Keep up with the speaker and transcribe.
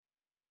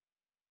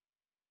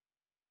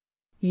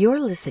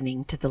You're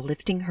listening to the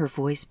Lifting Her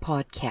Voice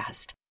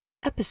podcast,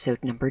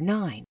 episode number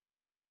 9.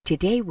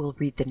 Today we'll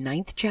read the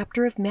 9th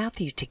chapter of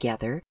Matthew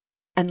together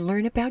and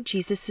learn about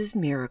Jesus'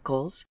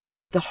 miracles,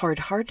 the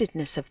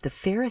hard-heartedness of the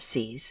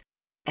Pharisees,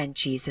 and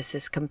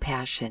Jesus'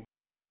 compassion.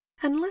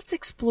 And let's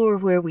explore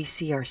where we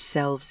see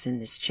ourselves in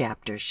this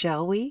chapter,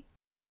 shall we?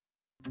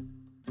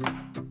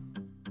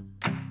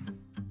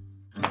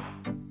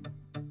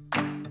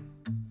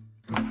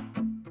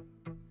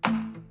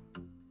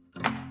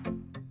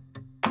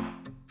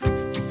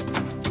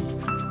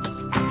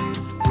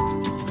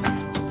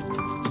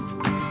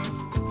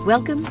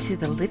 Welcome to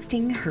the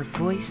Lifting Her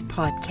Voice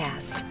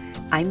podcast.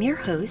 I'm your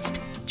host,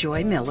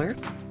 Joy Miller,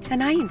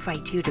 and I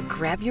invite you to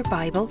grab your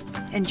Bible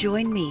and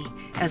join me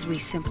as we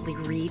simply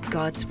read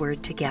God's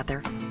Word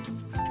together.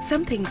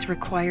 Some things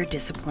require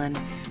discipline,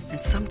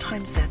 and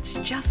sometimes that's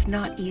just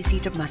not easy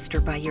to muster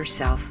by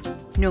yourself,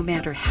 no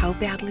matter how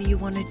badly you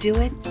want to do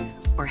it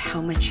or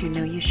how much you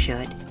know you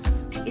should.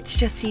 It's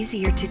just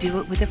easier to do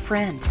it with a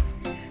friend.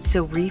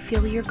 So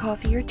refill your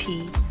coffee or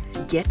tea,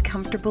 get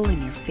comfortable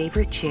in your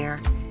favorite chair,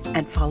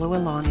 and follow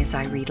along as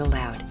I read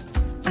aloud.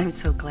 I'm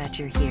so glad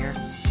you're here.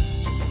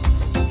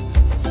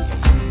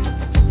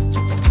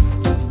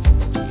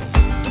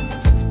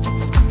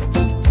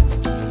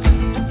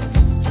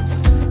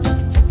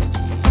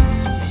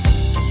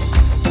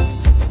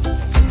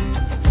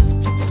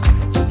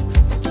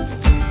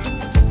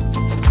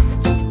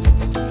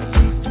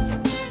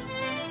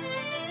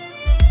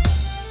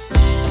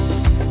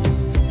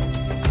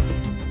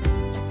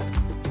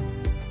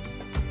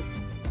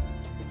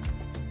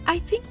 I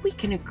think we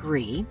can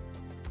agree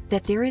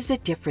that there is a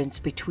difference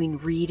between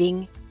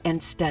reading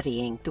and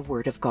studying the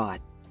Word of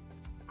God.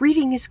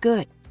 Reading is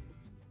good.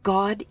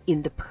 God,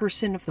 in the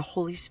person of the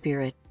Holy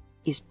Spirit,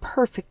 is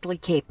perfectly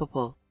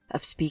capable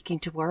of speaking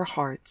to our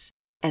hearts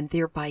and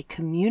thereby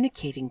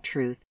communicating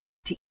truth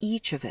to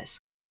each of us,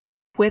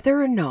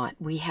 whether or not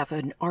we have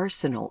an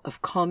arsenal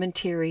of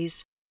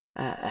commentaries,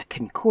 a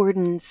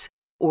concordance,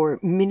 or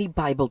mini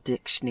Bible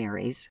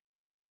dictionaries.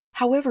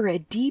 However, a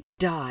deep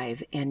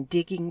dive and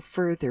digging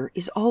further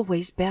is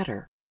always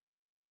better.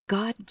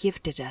 God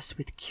gifted us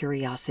with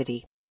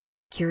curiosity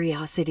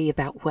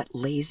about what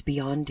lays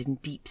beyond in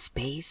deep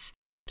space,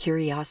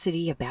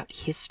 curiosity about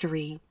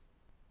history,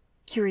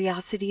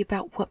 curiosity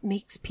about what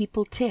makes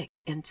people tick,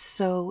 and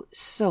so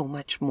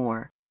much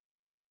more.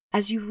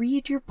 As you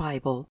read your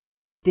Bible,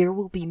 there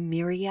will be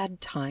myriad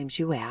times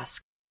you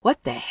ask,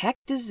 "What the heck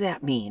does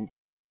that mean?"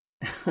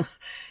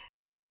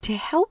 To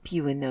help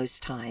you in those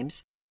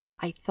times,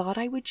 I thought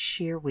I would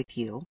share with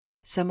you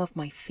some of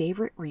my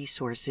favorite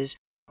resources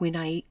when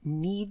I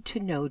need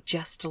to know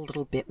just a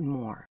little bit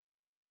more.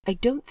 I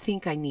don't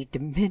think I need to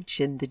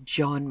mention the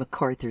John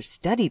MacArthur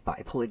Study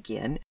Bible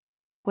again.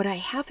 What I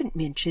haven't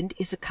mentioned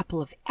is a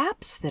couple of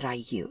apps that I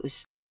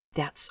use.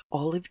 That's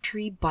Olive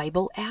Tree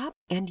Bible app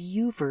and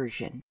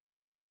YouVersion.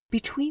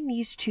 Between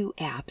these two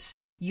apps,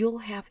 you'll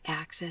have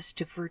access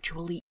to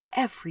virtually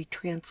every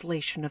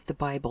translation of the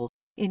Bible,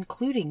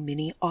 including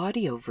many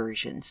audio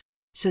versions,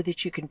 so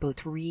that you can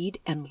both read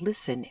and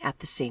listen at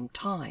the same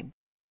time.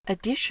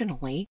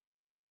 Additionally,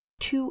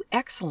 two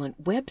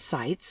excellent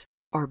websites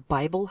are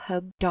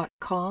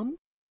BibleHub.com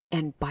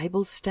and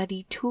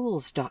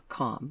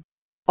BibleStudyTools.com.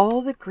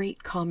 All the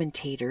great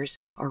commentators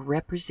are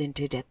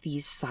represented at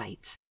these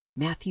sites: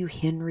 Matthew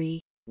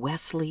Henry,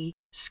 Wesley,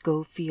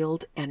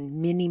 Schofield,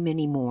 and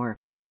many more.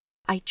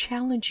 I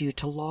challenge you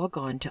to log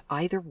on to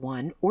either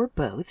one or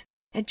both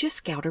and just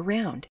scout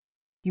around.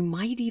 You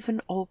might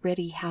even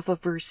already have a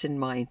verse in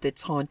mind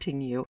that's haunting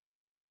you.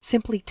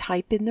 Simply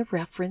type in the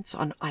reference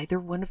on either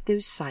one of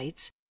those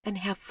sites and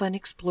have fun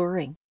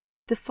exploring.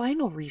 The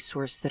final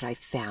resource that I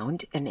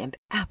found and am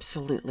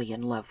absolutely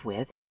in love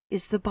with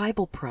is the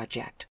Bible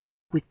Project.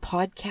 With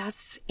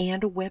podcasts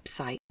and a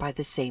website by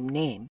the same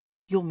name,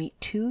 you'll meet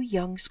two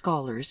young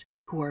scholars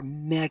who are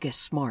mega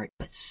smart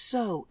but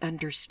so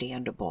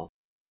understandable.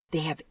 They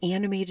have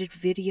animated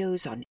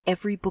videos on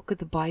every book of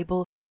the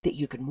Bible that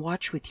you can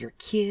watch with your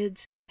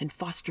kids and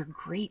foster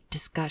great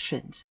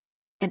discussions.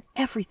 And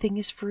everything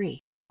is free.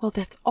 Well,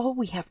 that's all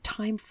we have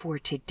time for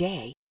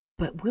today,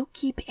 but we'll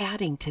keep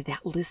adding to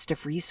that list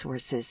of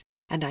resources,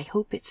 and I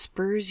hope it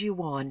spurs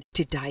you on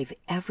to dive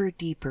ever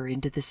deeper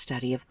into the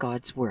study of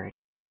God's Word.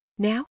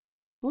 Now,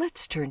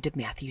 let's turn to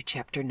Matthew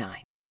chapter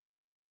 9.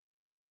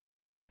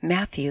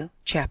 Matthew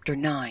chapter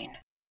 9.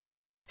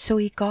 So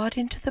he got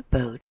into the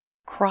boat,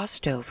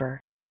 crossed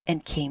over,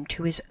 and came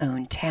to his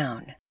own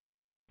town.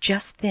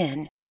 Just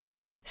then,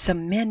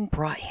 some men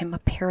brought him a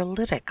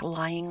paralytic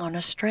lying on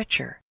a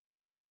stretcher.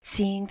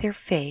 Seeing their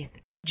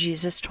faith,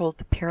 Jesus told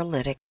the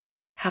paralytic,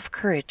 "Have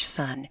courage,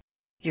 son,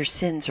 your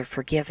sins are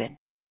forgiven."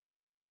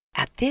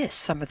 At this,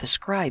 some of the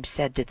scribes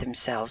said to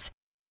themselves,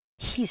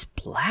 "He's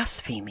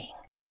blaspheming."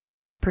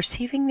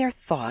 Perceiving their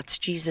thoughts,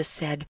 Jesus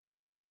said,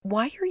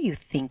 "Why are you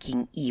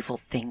thinking evil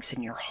things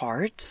in your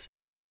hearts?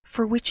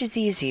 For which is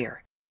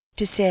easier,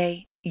 to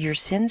say, 'Your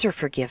sins are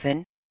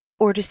forgiven,'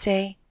 or to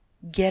say,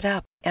 'Get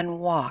up and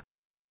walk'?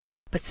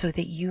 But so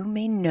that you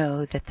may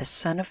know that the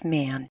Son of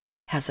Man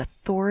has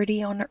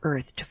authority on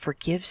earth to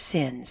forgive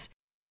sins,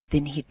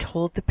 then he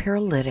told the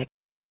paralytic,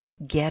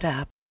 "Get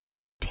up,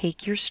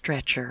 take your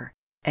stretcher,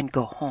 and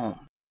go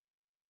home."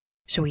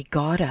 So he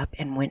got up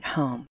and went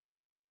home.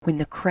 When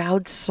the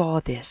crowd saw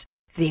this,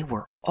 they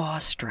were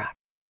awestruck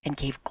and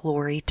gave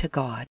glory to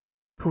God,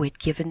 who had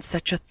given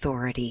such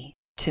authority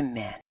to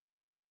men.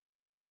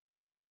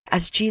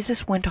 As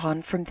Jesus went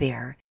on from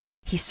there,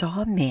 he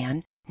saw a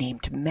man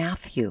named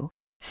Matthew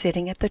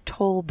sitting at the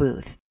toll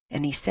booth,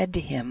 and he said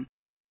to him,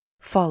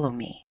 "Follow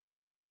me."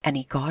 And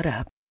he got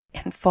up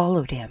and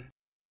followed him.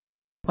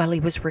 While he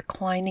was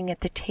reclining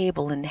at the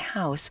table in the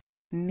house,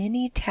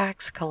 many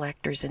tax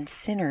collectors and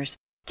sinners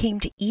came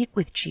to eat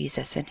with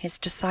Jesus and his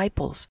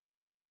disciples.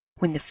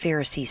 When the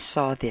Pharisees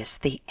saw this,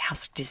 they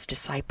asked his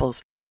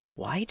disciples,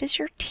 "Why does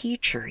your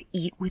teacher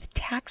eat with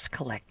tax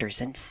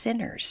collectors and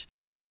sinners?"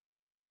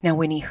 Now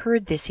when he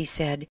heard this, he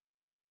said,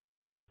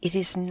 "It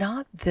is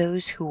not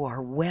those who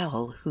are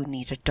well who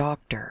need a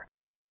doctor,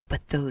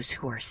 but those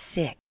who are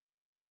sick.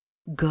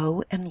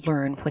 Go and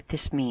learn what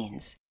this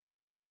means.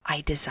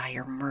 I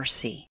desire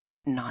mercy,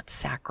 not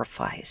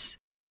sacrifice.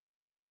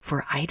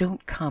 For I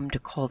don't come to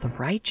call the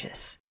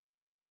righteous,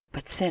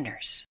 but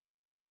sinners."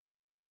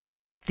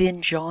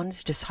 Then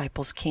John's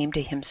disciples came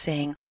to him,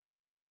 saying,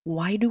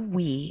 "Why do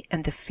we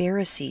and the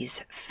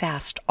Pharisees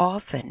fast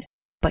often,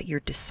 but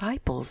your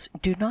disciples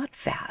do not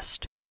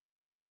fast?"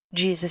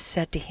 Jesus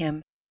said to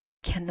him,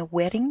 "Can the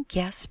wedding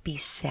guests be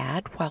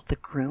sad while the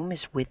groom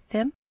is with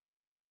them?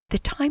 The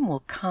time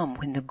will come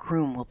when the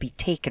groom will be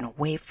taken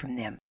away from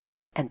them,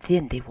 and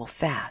then they will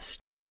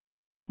fast.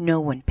 No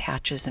one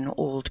patches an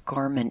old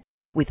garment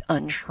with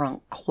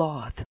unshrunk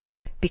cloth,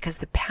 because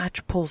the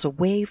patch pulls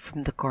away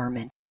from the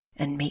garment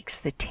and makes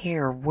the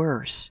tear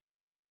worse.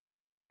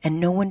 And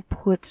no one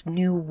puts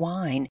new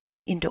wine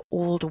into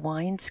old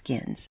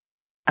wineskins,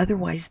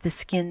 otherwise the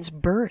skins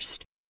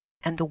burst,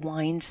 and the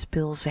wine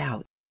spills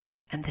out,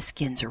 and the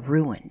skins are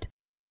ruined.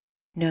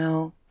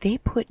 No, they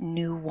put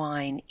new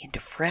wine into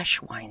fresh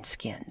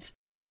wineskins,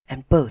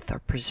 and both are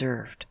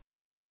preserved."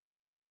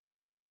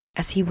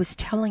 As he was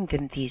telling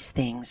them these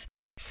things,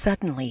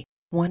 suddenly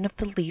one of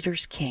the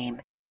leaders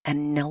came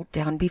and knelt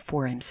down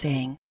before him,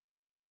 saying,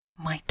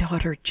 "My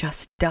daughter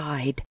just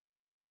died,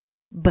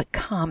 but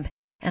come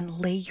and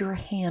lay your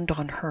hand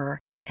on her,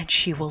 and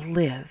she will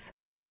live."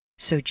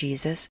 So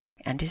Jesus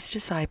and his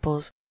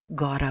disciples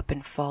got up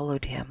and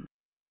followed him.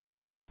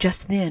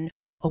 Just then,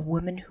 a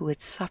woman who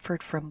had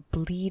suffered from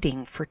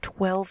bleeding for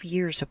 12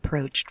 years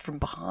approached from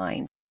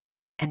behind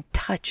and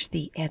touched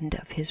the end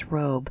of his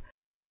robe,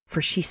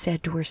 for she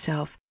said to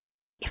herself,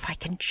 "If I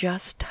can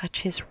just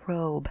touch his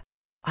robe,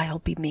 I'll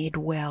be made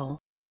well."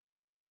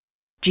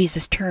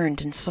 Jesus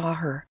turned and saw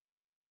her.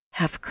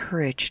 "Have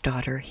courage,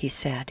 daughter," he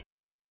said.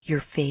 "Your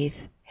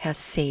faith has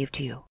saved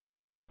you."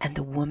 And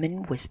the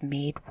woman was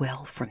made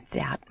well from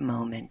that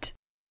moment.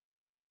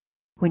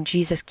 When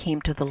Jesus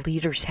came to the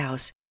leader's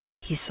house,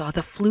 he saw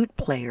the flute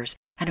players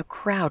and a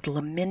crowd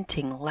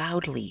lamenting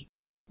loudly.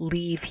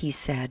 "Leave," he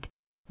said,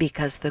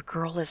 "because the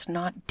girl is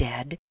not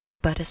dead,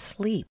 but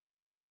asleep."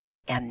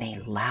 And they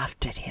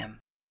laughed at him.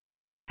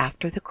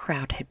 After the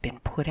crowd had been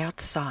put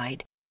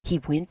outside, he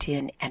went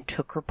in and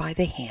took her by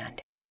the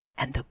hand,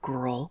 and the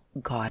girl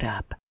got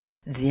up.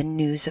 Then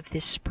news of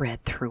this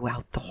spread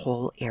throughout the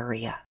whole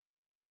area.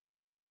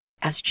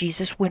 As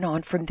Jesus went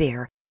on from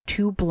there,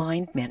 2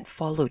 blind men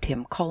followed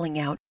him, calling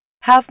out,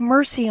 "Have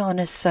mercy on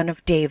us, Son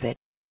of David."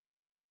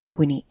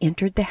 When he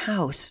entered the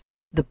house,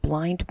 the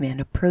blind men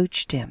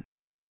approached him,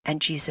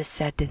 and Jesus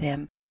said to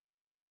them,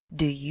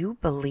 "Do you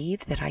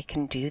believe that I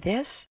can do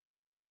this?"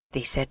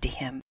 They said to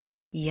him,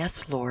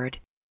 "Yes, Lord."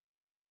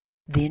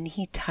 Then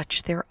he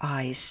touched their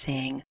eyes,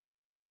 saying,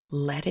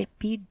 "Let it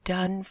be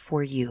done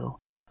for you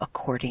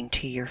according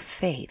to your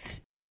faith."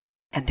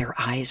 And their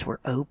eyes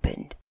were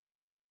opened.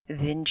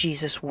 Then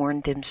Jesus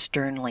warned them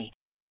sternly,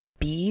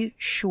 "Be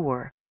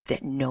sure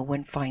that no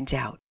one finds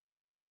out."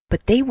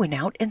 But they went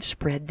out and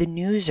spread the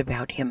news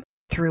about him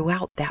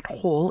throughout that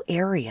whole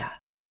area.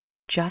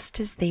 Just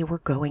as they were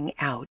going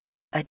out,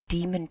 a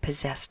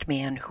demon-possessed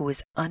man who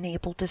was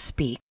unable to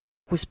speak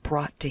was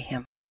brought to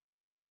him.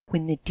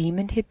 When the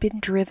demon had been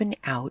driven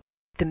out,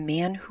 the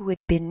man who had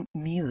been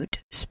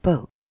mute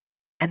spoke,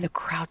 and the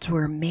crowds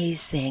were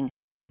amazed, saying,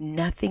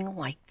 "Nothing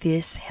like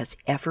this has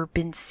ever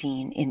been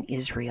seen in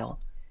Israel."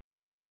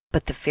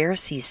 But the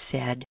Pharisees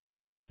said,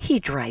 "He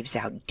drives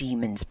out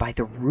demons by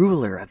the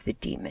ruler of the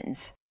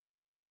demons."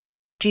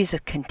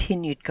 Jesus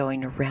continued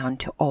going around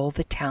to all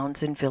the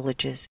towns and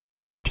villages,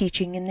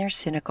 teaching in their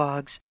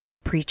synagogues,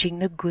 preaching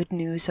the good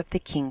news of the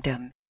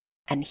kingdom,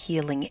 and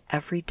healing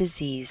every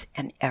disease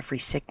and every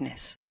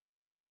sickness.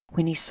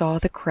 When he saw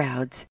the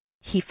crowds,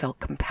 he felt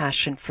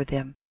compassion for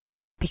them,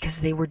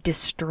 because they were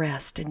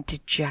distressed and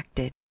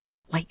dejected,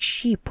 like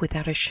sheep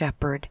without a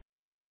shepherd.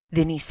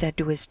 Then he said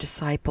to his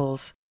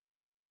disciples,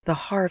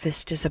 "The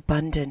harvest is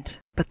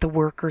abundant, but the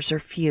workers are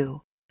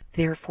few.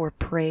 Therefore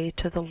pray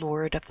to the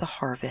Lord of the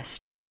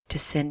harvest to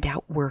send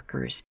out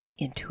workers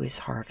into his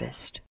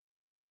harvest."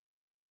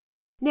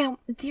 Now,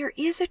 there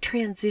is a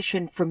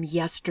transition from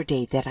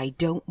yesterday that I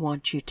don't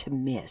want you to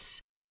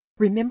miss.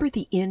 Remember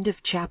the end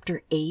of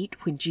chapter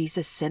 8 when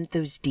Jesus sent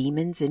those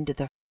demons into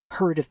the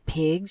herd of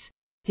pigs?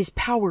 His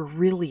power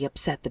really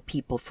upset the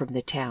people from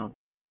the town.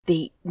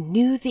 They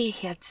knew they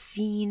had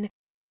seen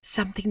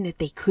something that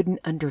they couldn't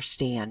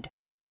understand.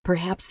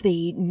 Perhaps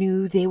they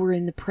knew they were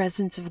in the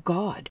presence of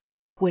God.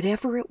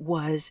 Whatever it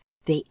was,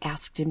 they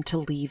asked him to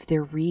leave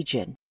their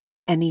region,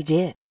 and he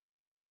did.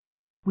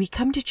 We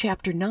come to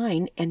chapter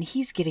 9, and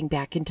he's getting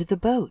back into the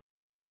boat.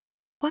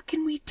 What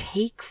can we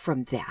take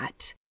from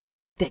that?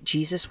 That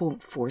Jesus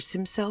won't force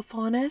himself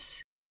on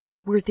us?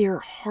 Were their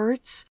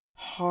hearts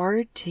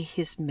hard to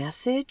his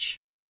message?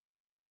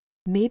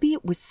 Maybe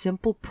it was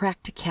simple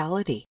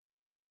practicality.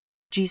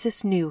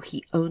 Jesus knew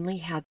he only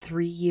had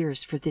 3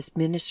 years for this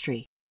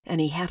ministry,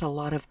 and he had a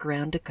lot of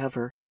ground to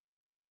cover.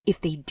 If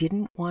they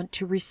didn't want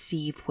to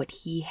receive what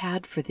he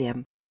had for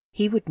them,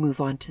 he would move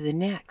on to the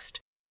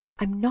next.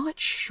 I'm not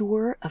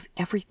sure of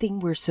everything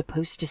we're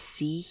supposed to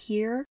see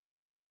here,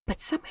 but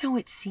somehow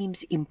it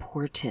seems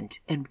important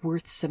and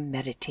worth some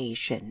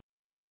meditation.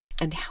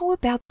 And how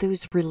about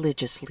those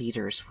religious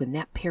leaders when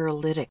that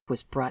paralytic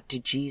was brought to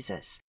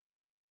Jesus?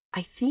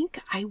 I think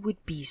I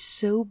would be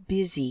so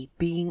busy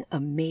being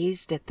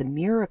amazed at the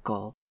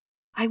miracle,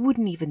 I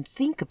wouldn't even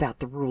think about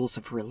the rules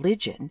of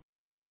religion.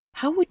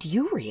 How would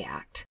you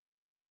react?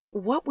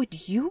 What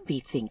would you be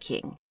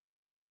thinking?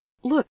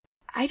 Look,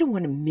 I don't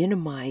want to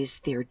minimize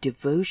their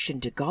devotion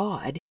to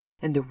God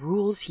and the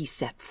rules he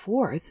set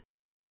forth,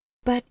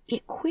 but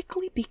it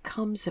quickly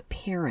becomes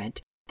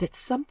apparent that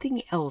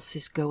something else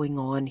is going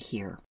on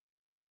here.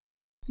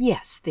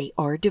 Yes, they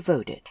are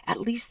devoted.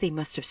 At least they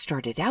must have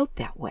started out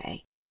that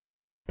way.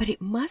 But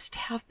it must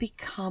have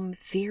become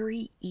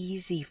very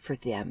easy for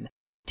them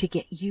to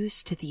get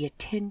used to the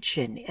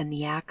attention and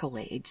the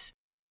accolades.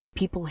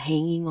 People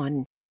hanging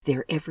on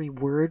their every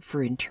word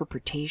for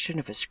interpretation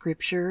of a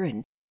scripture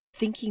and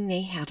thinking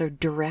they had a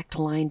direct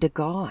line to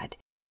God.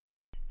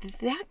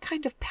 That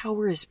kind of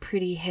power is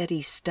pretty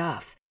heady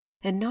stuff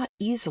and not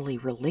easily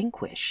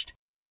relinquished.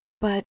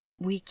 But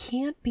we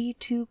can't be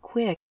too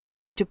quick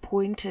to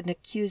point an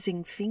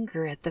accusing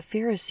finger at the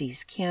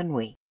Pharisees, can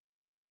we?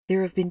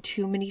 There have been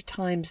too many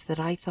times that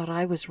I thought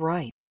I was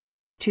right,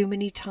 too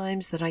many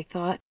times that I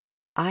thought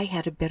I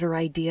had a better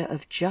idea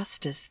of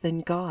justice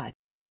than God.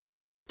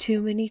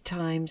 Too many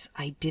times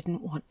I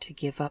didn't want to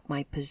give up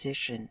my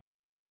position.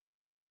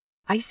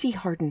 I see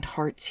hardened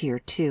hearts here,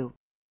 too.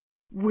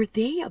 Were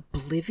they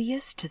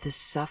oblivious to the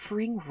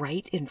suffering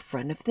right in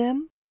front of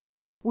them?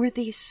 Were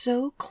they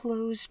so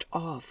closed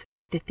off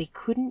that they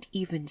couldn't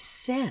even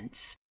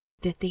sense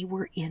that they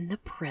were in the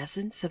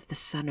presence of the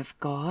Son of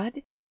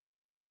God?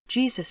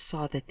 Jesus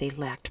saw that they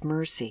lacked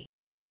mercy.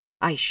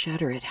 I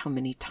shudder at how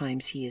many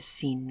times he has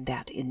seen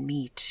that in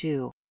me,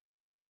 too.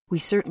 We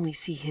certainly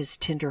see his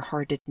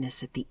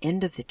tender-heartedness at the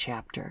end of the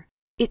chapter.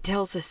 It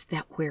tells us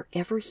that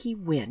wherever he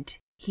went,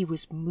 he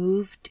was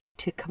moved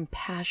to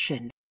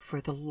compassion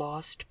for the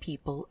lost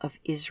people of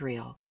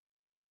Israel.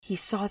 He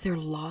saw their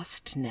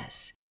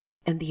lostness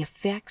and the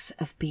effects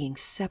of being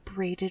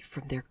separated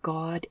from their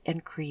God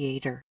and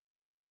Creator.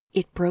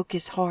 It broke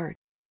his heart,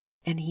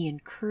 and he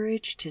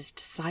encouraged his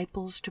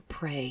disciples to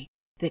pray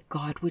that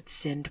God would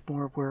send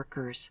more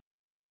workers.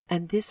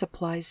 And this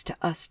applies to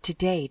us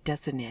today,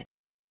 doesn't it?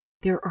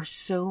 There are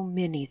so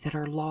many that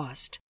are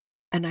lost,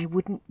 and I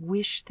wouldn't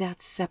wish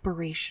that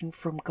separation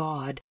from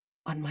God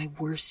on my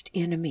worst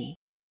enemy.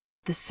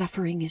 The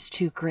suffering is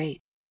too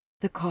great.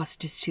 The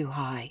cost is too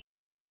high.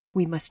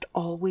 We must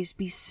always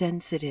be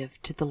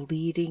sensitive to the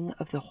leading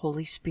of the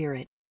Holy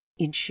Spirit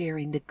in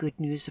sharing the good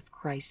news of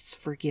Christ's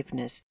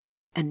forgiveness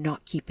and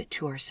not keep it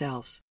to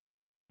ourselves.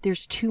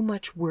 There's too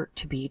much work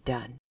to be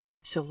done,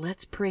 so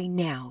let's pray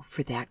now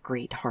for that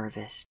great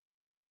harvest.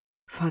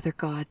 Father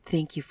God,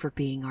 thank you for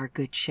being our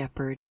good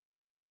shepherd.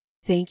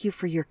 Thank you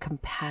for your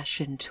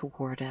compassion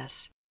toward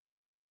us.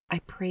 I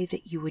pray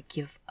that you would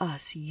give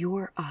us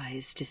your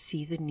eyes to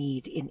see the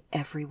need in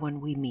everyone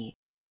we meet.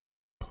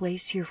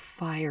 Place your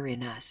fire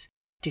in us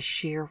to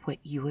share what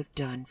you have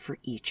done for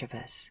each of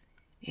us.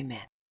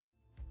 Amen.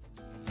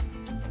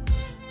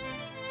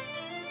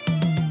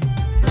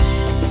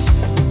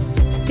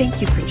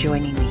 Thank you for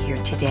joining me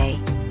here today.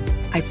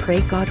 I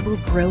pray God will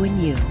grow in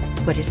you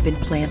what has been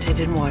planted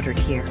and watered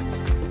here.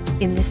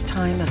 In this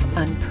time of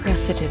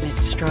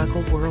unprecedented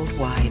struggle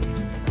worldwide,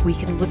 we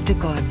can look to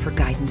God for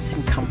guidance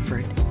and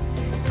comfort.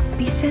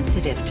 Be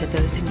sensitive to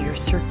those in your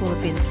circle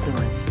of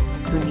influence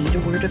who need a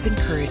word of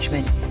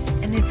encouragement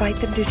and invite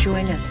them to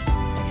join us.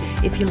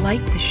 If you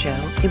like the show,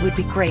 it would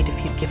be great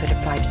if you'd give it a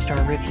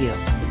 5-star review.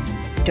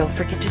 Don't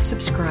forget to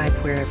subscribe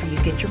wherever you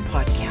get your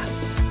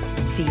podcasts.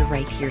 See you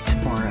right here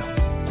tomorrow.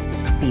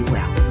 Be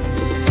well.